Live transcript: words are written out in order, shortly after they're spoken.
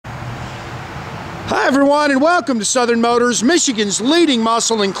Hi everyone, and welcome to Southern Motors, Michigan's leading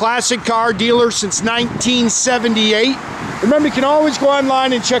muscle and classic car dealer since 1978. Remember, you can always go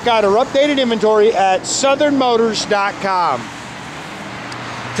online and check out our updated inventory at southernmotors.com.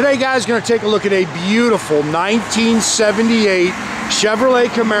 Today, guys, going to take a look at a beautiful 1978 Chevrolet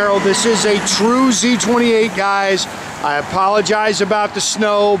Camaro. This is a true Z28, guys. I apologize about the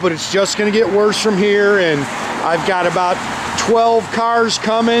snow, but it's just going to get worse from here, and I've got about 12 cars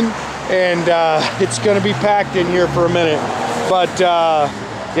coming. And it's going to be packed in here for a minute. But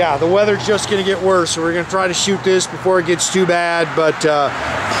yeah, the weather's just going to get worse, so we're going to try to shoot this before it gets too bad. But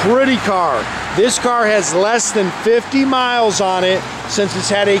pretty car. This car has less than 50 miles on it since it's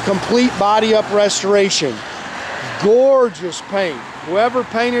had a complete body up restoration. Gorgeous paint. Whoever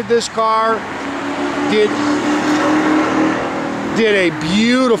painted this car did a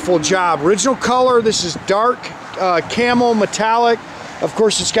beautiful job. Original color, this is dark camel metallic. Of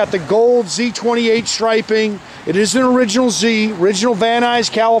course, it's got the gold Z28 striping. It is an original Z, original Van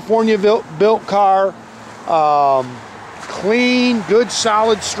Nuys California built car. Clean, good,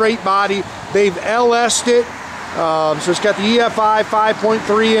 solid, straight body. They've LS'd it. So it's got the EFI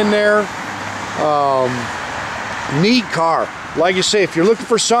 5.3 in there. Neat car. Like I say, if you're looking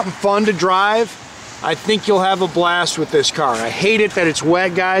for something fun to drive, I think you'll have a blast with this car. I hate it that it's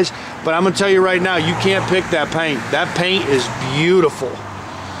wet, guys, but I'm gonna tell you right now, you can't pick that paint. That paint is beautiful.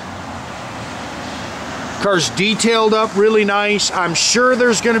 Car's detailed up really nice. I'm sure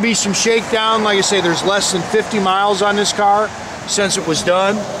there's gonna be some shakedown. Like I say, there's less than 50 miles on this car since it was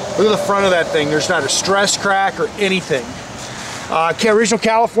done. Look at the front of that thing. There's not a stress crack or anything. Original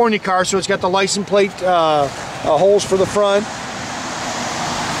California car, so it's got the license plate holes for the front.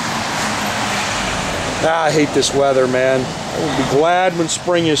 I hate this weather, man. I will be glad when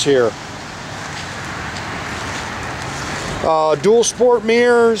spring is here. Dual sport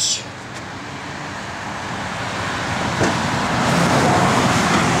mirrors.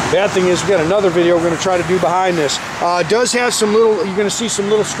 Bad thing is, we got another video we're going to try to do behind this. It does have some little. You're going to see some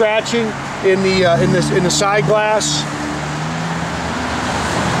little scratching in the side glass.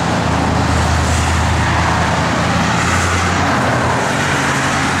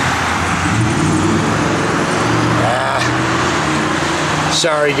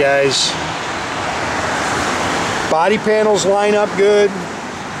 Sorry, guys. Body panels line up good.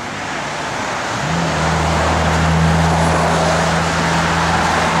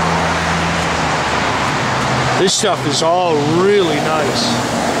 This stuff is all really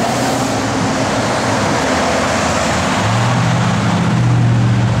nice.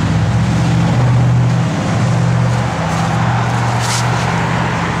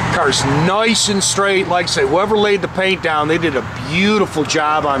 Car's nice and straight. Like I say, whoever laid the paint down, they did a beautiful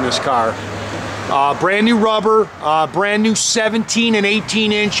job on this car. Brand new rubber, brand new 17 and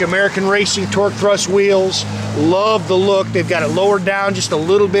 18-inch American Racing torque thrust wheels. Love the look. They've got it lowered down just a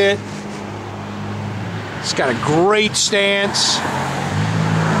little bit. It's got a great stance.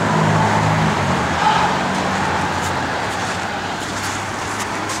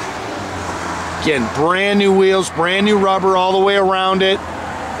 Again, brand new wheels, brand new rubber all the way around it.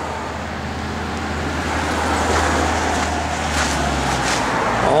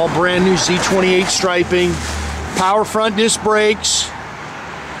 All brand new Z28 striping. Power front disc brakes.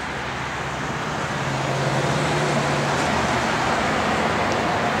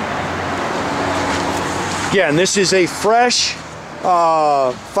 Again, this is a fresh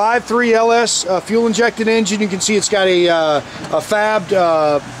 5.3 LS fuel injected engine. You can see it's got a fabbed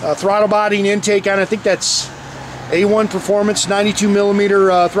throttle body and intake on it. I think that's A1 Performance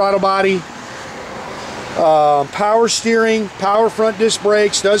 92mm throttle body. Power steering, power front disc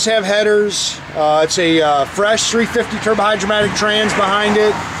brakes, does have headers. It's a fresh 350 turbohydramatic trans behind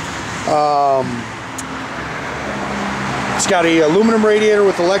it. It's got a aluminum radiator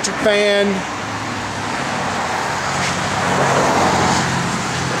with electric fan.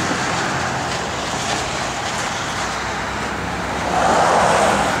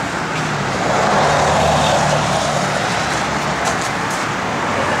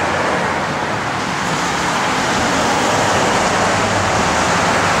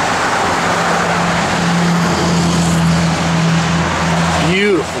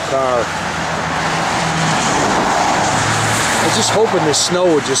 Beautiful car. I was just hoping this snow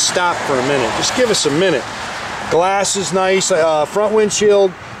would just stop for a minute. Just give us a minute. Glass is nice. Front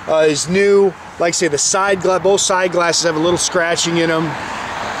windshield is new. Like I say, the side glass, both side glasses have a little scratching in them.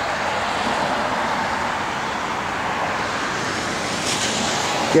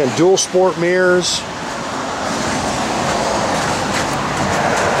 Again, dual sport mirrors.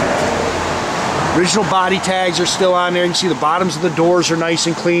 Original body tags are still on there. You can see the bottoms of the doors are nice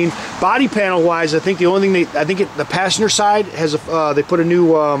and clean. Body panel wise, I think the only thing the passenger side has a they put a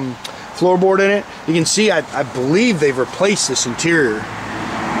new floorboard in it. You can see I believe they've replaced this interior.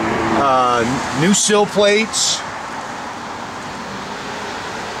 New sill plates.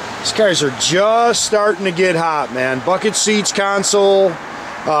 These cars are just starting to get hot, man. Bucket seats, console.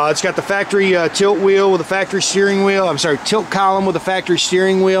 It's got the factory tilt wheel with a factory steering wheel. I'm sorry, tilt column with a factory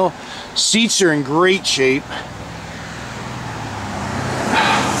steering wheel. Seats are in great shape.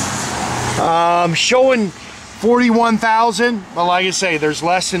 Showing 41,000, but like I say, there's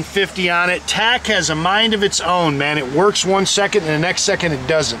less than 50 on it. TAC has a mind of its own, man. It works 1 second and the next second it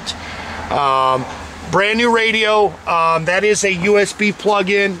doesn't. Brand new radio. That is a USB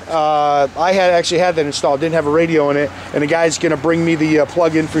plug-in. I actually had that installed. Didn't have a radio in it, and the guy's gonna bring me the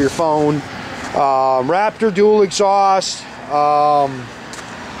plug-in for your phone. Raptor dual exhaust.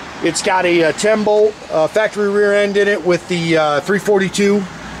 It's got a 10-bolt factory rear end in it with the 342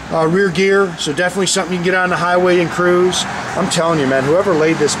 rear gear, so definitely something you can get on the highway and cruise. I'm telling you, man, whoever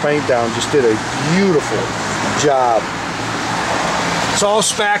laid this paint down just did a beautiful job. It's all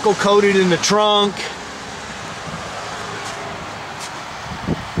spackle coated in the trunk.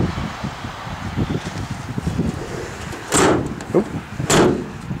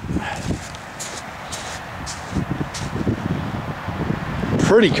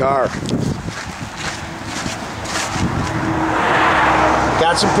 Pretty car.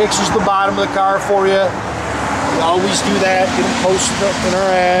 Got some pictures of the bottom of the car for you. We always do that, get them posted up in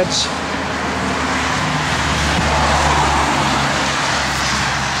our ads.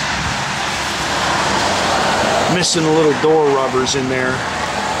 Missing the little door rubbers in there.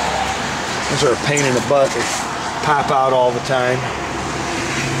 Those are a pain in the butt. They pop out all the time.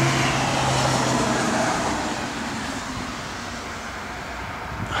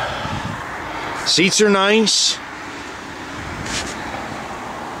 Seats are nice.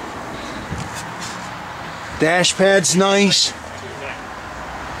 Dash pad's nice.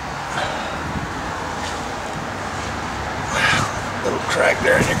 Little crack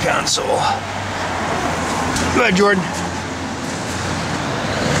there in your console. Go ahead, Jordan.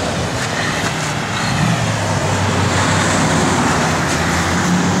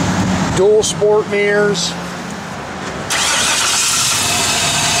 Dual sport mirrors.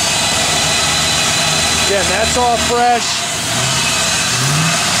 Again, that's all fresh.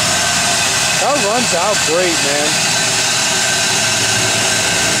 That runs out great, man.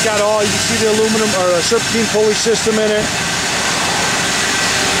 It's got all, you can see the aluminum or serpentine pulley system in it.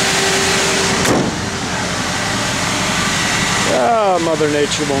 Oh, Mother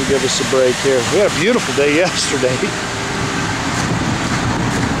Nature won't give us a break here. We had a beautiful day yesterday.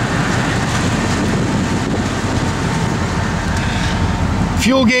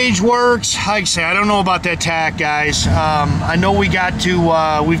 Fuel gauge works. Like I say, I don't know about that TAC, guys. I know we've got to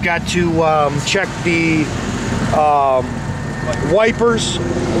check the wipers.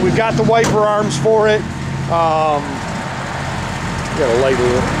 We've got the wiper arms for it. Got a light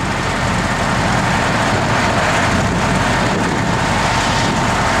wheel.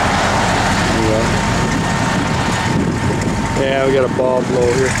 Yeah, we got a ball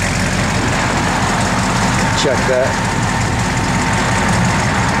blow here. Check that.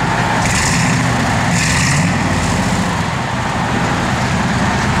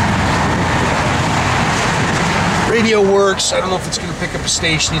 Radio works. I don't know if it's going to pick up a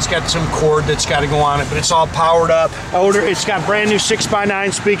station. It's got some cord that's got to go on it, but it's all powered up. It's got brand new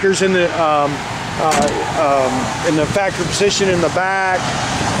 6x9 speakers in the factory position in the back.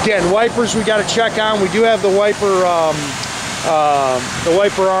 Again, wipers we got to check on. We do have the wiper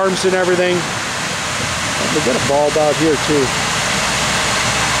arms and everything. We got a bulb out here too.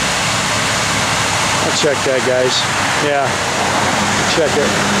 I'll check that, guys. Yeah, check it.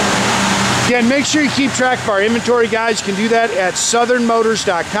 Again, make sure you keep track of our inventory, guys. You can do that at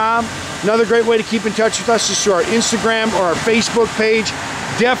southernmotors.com. Another great way to keep in touch with us is through our Instagram or our Facebook page.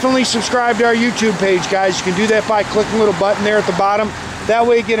 Definitely subscribe to our YouTube page, guys. You can do that by clicking the little button there at the bottom. That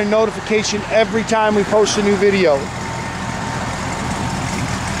way you get a notification every time we post a new video.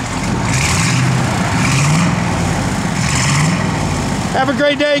 Have a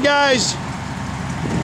great day, guys.